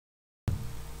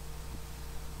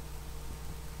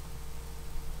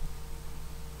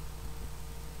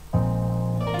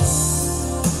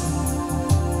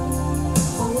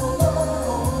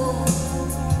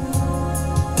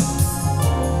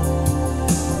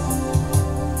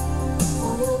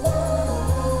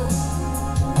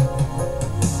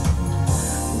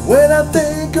I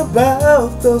think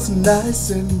about those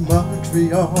nights in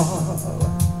Montreal,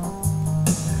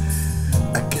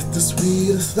 I get the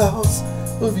sweetest thoughts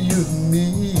of you and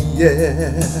me,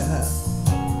 yeah.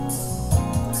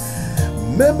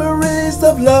 Memories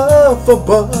of love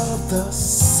above the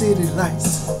city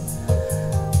lights.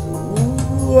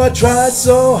 Ooh, I tried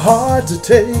so hard to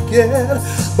take it,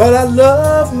 but I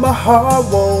love my heart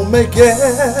won't make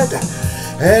it.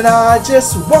 And I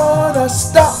just wanna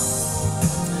stop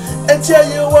and tell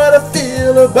you what I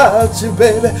feel about you,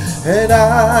 baby. And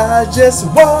I just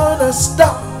wanna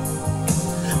stop.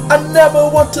 I never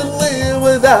want to live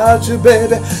without you,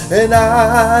 baby. And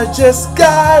I just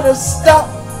gotta stop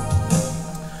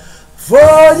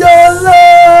for your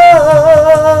love,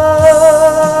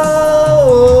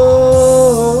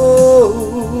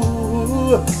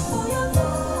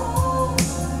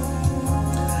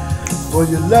 for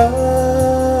your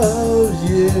love,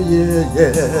 yeah, yeah,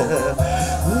 yeah.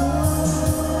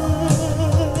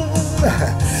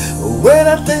 When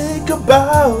I think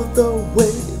about the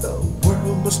way the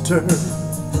world must turn,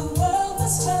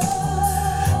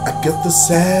 I get the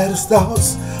saddest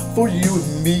thoughts for you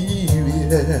and me,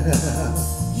 yeah.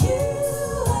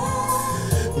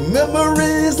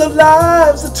 Memories of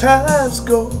lives, the times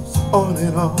goes on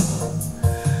and on.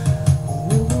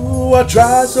 Ooh, I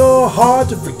try so hard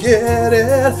to forget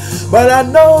it, but I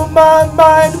know my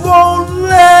mind won't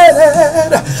let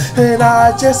it. And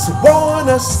I just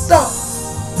wanna stop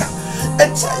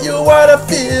and tell you what I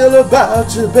feel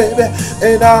about you, baby.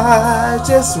 And I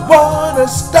just wanna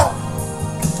stop.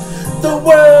 The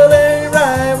world ain't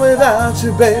right without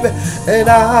you, baby. And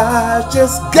I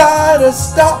just gotta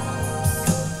stop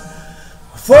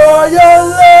for your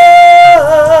love.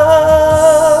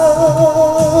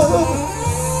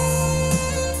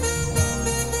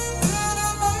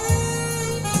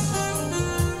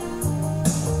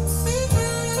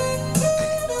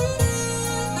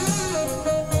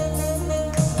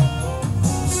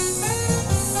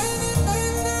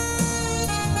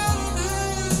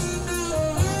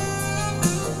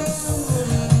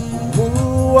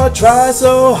 I try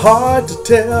so hard to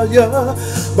tell you,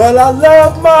 but I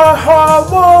love my heart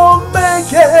won't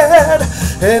make it.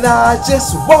 And I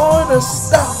just wanna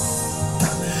stop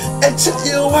and tell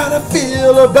you what I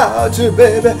feel about you,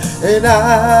 baby. And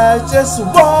I just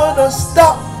wanna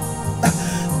stop.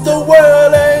 The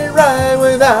world ain't right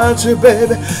without you,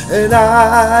 baby. And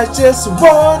I just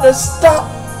wanna stop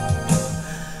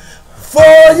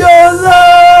for your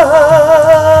love.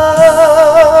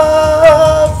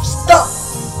 Stop.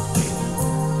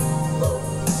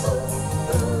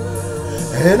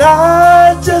 And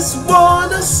I just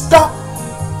wanna stop.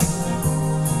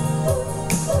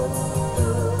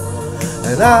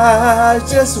 And I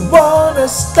just wanna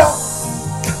stop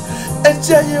and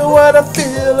tell you what I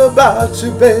feel about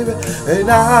you, baby.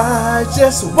 And I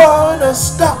just wanna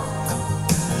stop.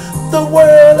 The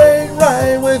world ain't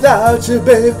right without you,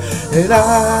 baby. And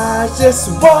I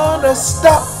just wanna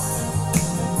stop.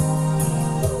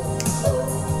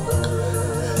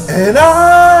 And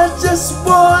I just